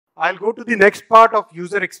I'll go to the next part of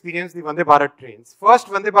user experience, the Vande Bharat trains. First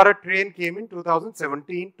Vande Bharat train came in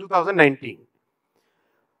 2017, 2019.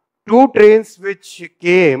 Two trains which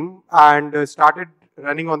came and started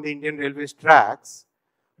running on the Indian Railways tracks.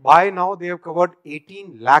 By now they have covered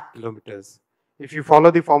 18 lakh kilometers. If you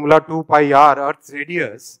follow the formula 2 pi r, Earth's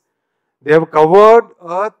radius, they have covered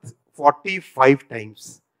Earth 45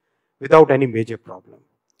 times without any major problem.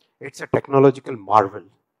 It's a technological marvel.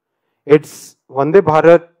 It's Vande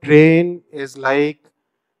Bharat train is like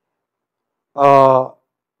a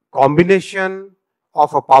combination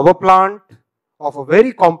of a power plant, of a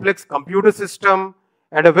very complex computer system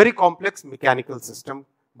and a very complex mechanical system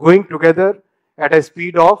going together at a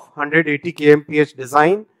speed of 180 kmph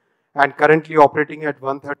design and currently operating at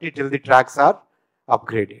 130 till the tracks are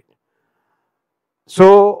upgraded.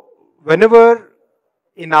 So whenever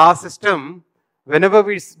in our system, whenever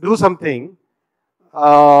we do something, we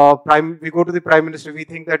go to the Prime Minister, we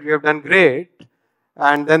think that we have done great,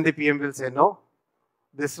 and then the PM will say, no,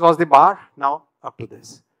 this was the bar, now up to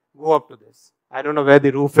this, go up to this. I don't know where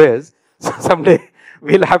the roof is, so someday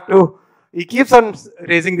we'll have to, he keeps on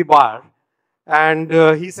raising the bar, and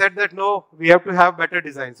he said that no, we have to have better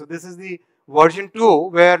design. So this is the version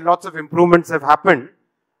 2 where lots of improvements have happened,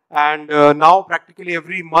 and now practically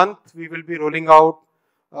every month we will be rolling out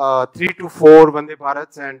 3 to 4 Vande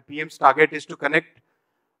Bharats, and PM's target is to connect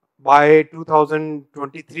by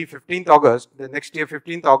 2023, 15th August, the next year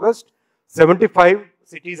 15th August, 75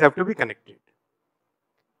 cities have to be connected.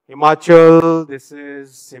 Himachal, this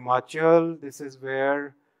is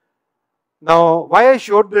where, now why I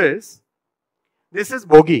showed this is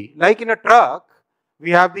bogie. Like in a truck,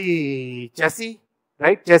 we have the chassis,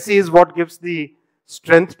 right? Chassis is what gives the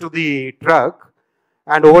strength to the truck,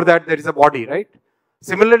 and over that there is a body, right?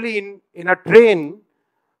 Similarly, in a train,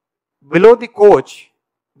 below the coach,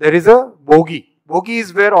 there is a bogie. Bogie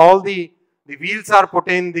is where all the wheels are put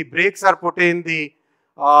in, the brakes are put in, the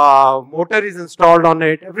motor is installed on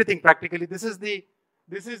it, everything practically. This is the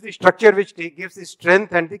structure which gives the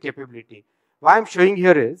strength and the capability. What I am showing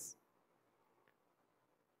here is,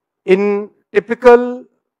 in typical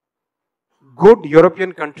good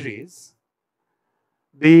European countries,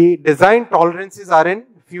 the design tolerances are in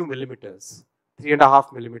few millimeters.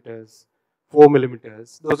 3.5 millimeters, 4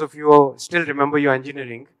 millimeters. Those of you who still remember your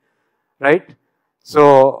engineering, right?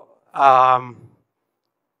 So,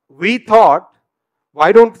 we thought,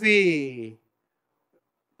 why don't we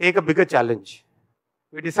take a bigger challenge?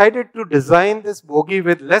 We decided to design this bogie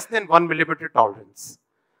with less than 1 millimeter tolerance.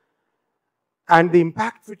 And the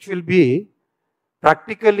impact which will be,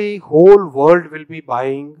 practically whole world will be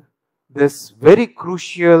buying this very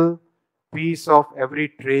crucial piece of every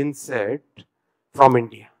train set from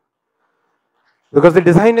India. Because the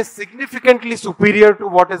design is significantly superior to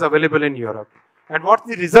what is available in Europe. And what's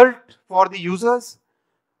the result for the users?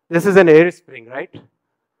 This is an air spring, right?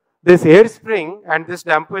 This air spring and this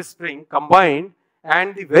damper spring combined,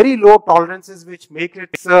 and the very low tolerances which makes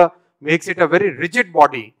it a very rigid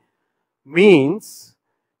body, means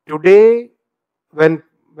today when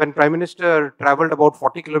Prime Minister traveled about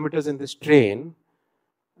 40 kilometers in this train,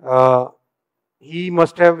 he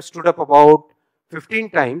must have stood up about 15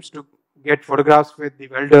 times to get photographs with the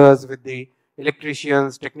welders, with the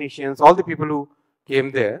electricians, technicians, all the people who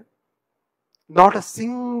came there. Not a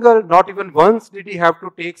single, not even once did he have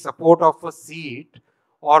to take support of a seat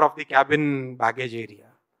or of the cabin baggage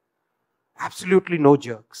area. Absolutely no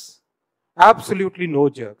jerks. Absolutely no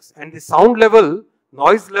jerks. And the sound level,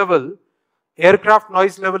 noise level, aircraft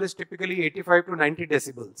noise level is typically 85 to 90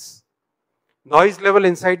 decibels. Noise level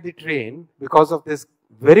inside the train, because of this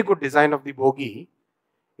very good design of the bogie,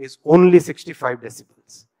 is only 65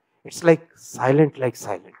 decibels. It's like silent.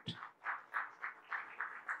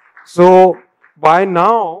 So, by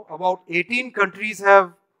now, about 18 countries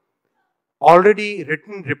have already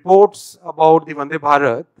written reports about the Vande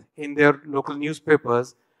Bharat in their local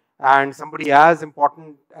newspapers, and somebody as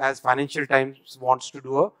important as Financial Times wants to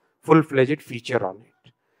do a full-fledged feature on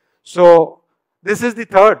it. So, this is the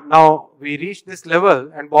third. Now, we reached this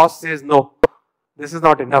level and boss says, no, this is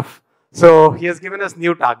not enough. So, he has given us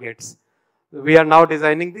new targets. We are now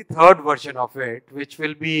designing the third version of it, which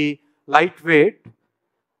will be lightweight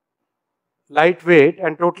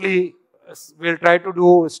and totally, we'll try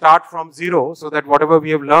to start from zero so that whatever we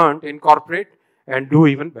have learned, incorporate and do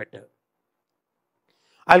even better.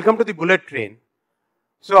 I'll come to the bullet train.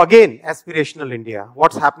 So again, aspirational India.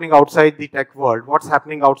 What's happening outside the tech world? What's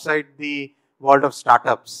happening outside the world of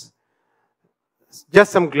startups?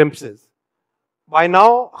 Just some glimpses. By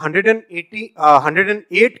now,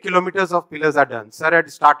 108 kilometers of pillars are done. Sir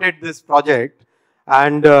had started this project,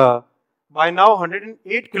 and By now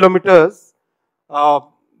 108 kilometers,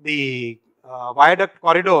 the viaduct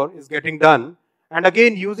corridor is getting done. And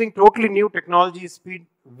again, using totally new technology, speed,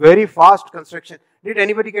 very fast construction. Did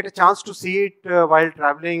anybody get a chance to see it while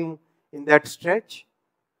traveling in that stretch?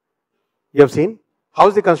 You have seen?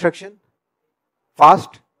 How's the construction?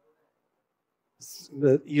 Fast?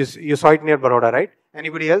 You saw it near Baroda, right?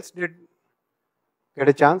 Anybody else did get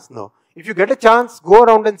a chance? No. If you get a chance, go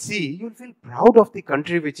around and see. You'll feel proud of the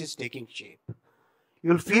country which is taking shape.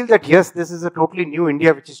 You'll feel that yes, this is a totally new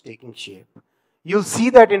India which is taking shape. You'll see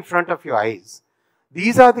that in front of your eyes.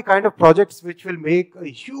 These are the kind of projects which will make a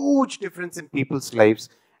huge difference in people's lives.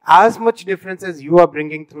 As much difference as you are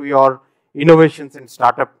bringing through your innovations and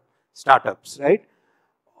startups, right?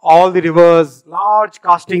 All the rivers, large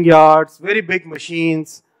casting yards, very big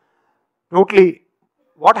machines. Totally.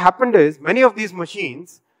 What happened is, many of these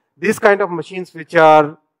machines, these kind of machines which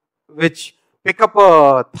pick up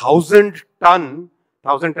 1,000 ton,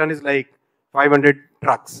 1,000 ton is like 500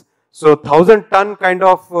 trucks. So 1,000 ton kind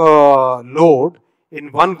of load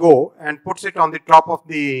in one go and puts it on the top of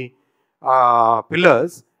the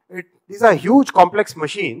pillars. These are huge complex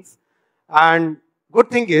machines, and good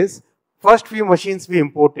thing is, first few machines we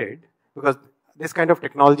imported, because this kind of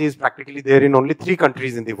technology is practically there in only 3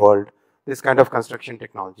 countries in the world, this kind of construction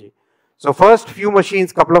technology. So first few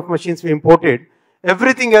machines, couple of machines we imported,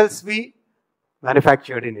 everything else we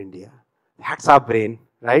manufactured in India. That's our brain,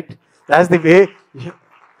 right? That's the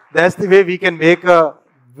way we can make a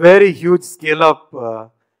very huge scale up.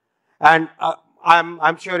 And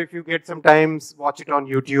I'm sure if you get some time, watch it on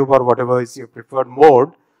YouTube or whatever is your preferred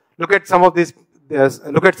mode. Look at some of these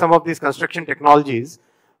construction technologies,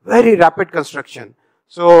 very rapid construction.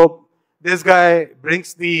 So this guy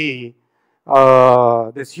brings this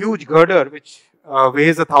huge girder which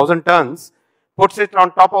weighs 1,000 tons, puts it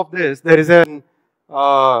on top of this. There is a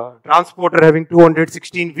transporter having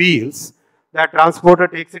 216 wheels. That transporter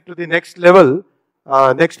takes it to the next level,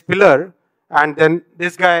 next pillar, and then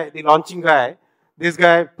this guy, the launching guy, this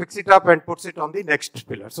guy picks it up and puts it on the next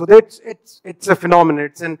pillar. So it's a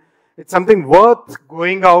phenomenon. It's something worth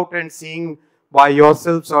going out and seeing by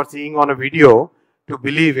yourselves or seeing on a video to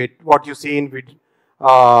believe it. What you see in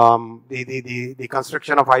the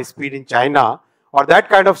construction of high speed in China or that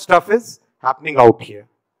kind of stuff is happening out here.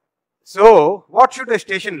 So what should a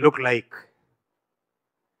station look like?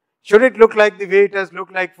 Should it look like the way it has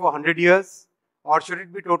looked like for 100 years? Or should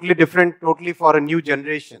it be totally different, totally for a new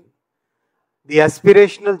generation? The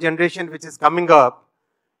aspirational generation which is coming up,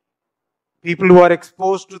 people who are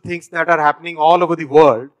exposed to things that are happening all over the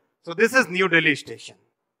world. So this is New Delhi station.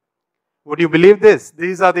 Would you believe this?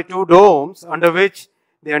 These are the 2 domes under which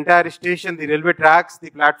the entire station, the railway tracks,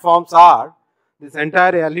 the platforms are. This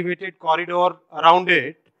entire elevated corridor around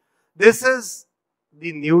it. This is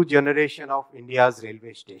the new generation of India's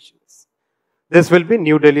railway stations. This will be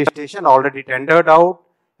New Delhi station, already tendered out,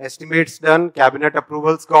 estimates done, cabinet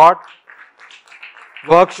approvals got.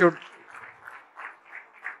 Work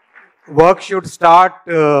should start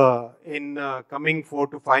in coming 4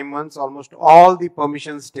 to 5 months, almost all the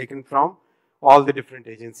permissions taken from all the different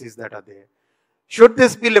agencies that are there. Should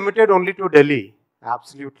this be limited only to Delhi?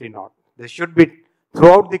 Absolutely not. There should be,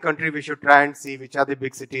 throughout the country, we should try and see which are the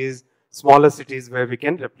big cities, smaller cities where we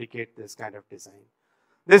can replicate this kind of design.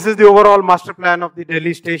 This is the overall master plan of the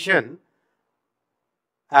Delhi station.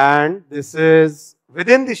 And this is,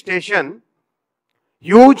 within the station,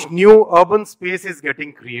 huge new urban space is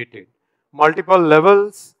getting created. Multiple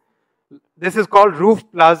levels. This is called roof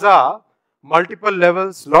plaza. Multiple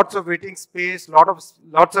levels, lots of waiting space,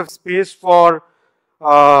 lots of space for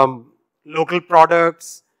local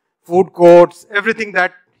products, food courts, everything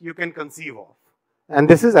that you can conceive of. And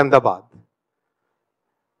this is Ahmedabad.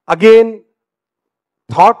 Again,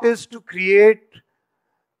 thought is to create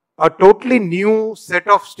a totally new set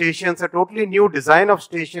of stations, a totally new design of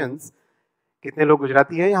stations. कितने लोग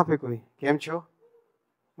गुजराती हैं यहाँ पे कोई? केम छो?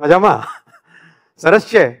 मजामा? सरस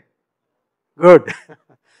छे? Good.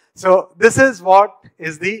 So this is what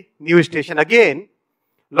is the new station. Again,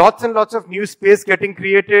 lots and lots of new space getting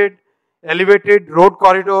created, elevated road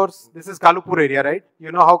corridors. This is Kalupur area, right?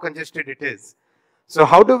 You know how congested it is. So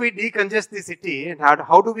how do we decongest the city and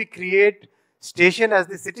how do we create station as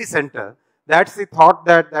the city center? That's the thought,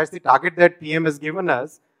 that's the target that PM has given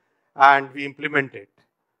us, and we implement it.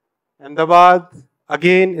 Ahmedabad,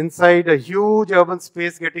 again inside a huge urban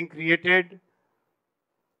space getting created.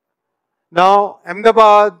 Now,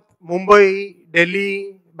 Ahmedabad, Mumbai,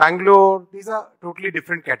 Delhi, Bangalore, these are totally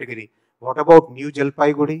different category. What about New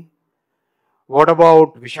Jalpaiguri? What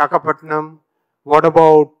about Vishakhapatnam? What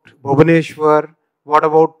about Bhubaneswar? What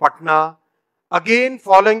about Patna? Again,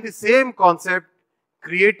 following the same concept,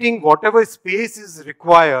 creating whatever space is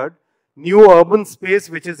required, new urban space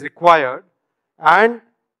which is required, and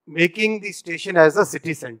making the station as a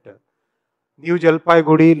city center. New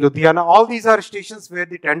Jalpaiguri, Ludhiana, all these are stations where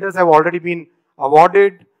the tenders have already been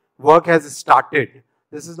awarded, work has started.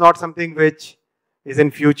 This is not something which is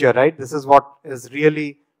in future, right? This is what is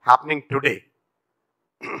really happening today.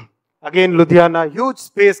 Again, Ludhiana, huge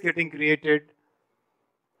space getting created.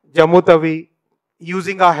 Jammu Tawi,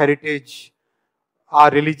 using our heritage,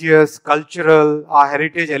 our religious, cultural, our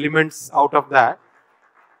heritage elements out of that,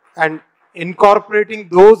 and incorporating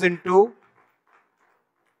those into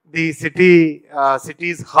the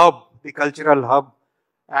city's hub, the cultural hub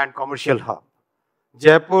and commercial hub.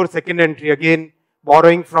 Jaipur, second entry, again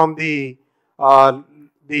borrowing from the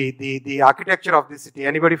architecture of the city.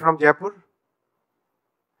 Anybody from Jaipur?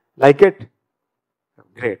 Like it?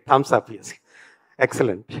 Great, thumbs up, yes.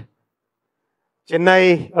 Excellent.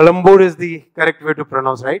 Chennai, Alambur is the correct way to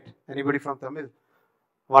pronounce, right? Anybody from Tamil?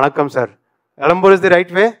 Vanakkam, sir. Alambur is the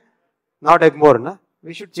right way? Not Egmore, na?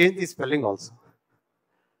 We should change the spelling also.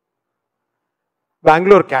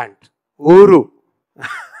 Bangalore can't. Uru.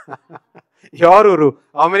 Your Uru.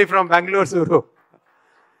 How many from Bangalore's Uru?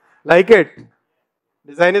 Like it?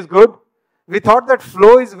 Design is good? We thought that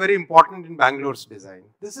flow is very important in Bangalore's design.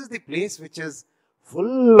 This is the place which is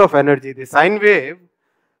full of energy. The sine wave,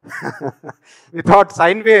 we thought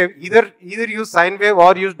sine wave, either use sine wave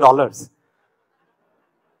or use dollars.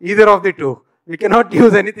 Either of the two. We cannot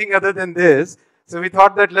use anything other than this. So we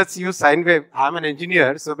thought that let's use sine wave. I'm an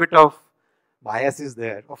engineer, so a bit of bias is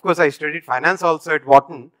there. Of course, I studied finance also at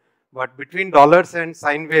Wharton, but between dollars and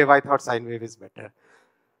sine wave, I thought sine wave is better.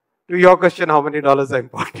 To your question, how many dollars are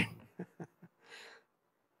important?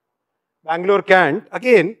 Bangalore can't.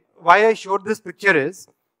 Again, why I showed this picture is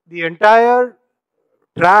the entire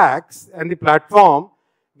tracks and the platform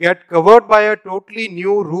get covered by a totally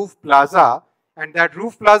new roof plaza, and that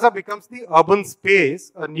roof plaza becomes the urban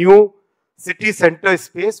space, a new city center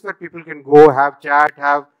space where people can go, have chat,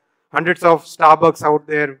 have hundreds of Starbucks out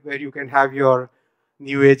there where you can have your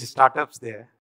new age startups there.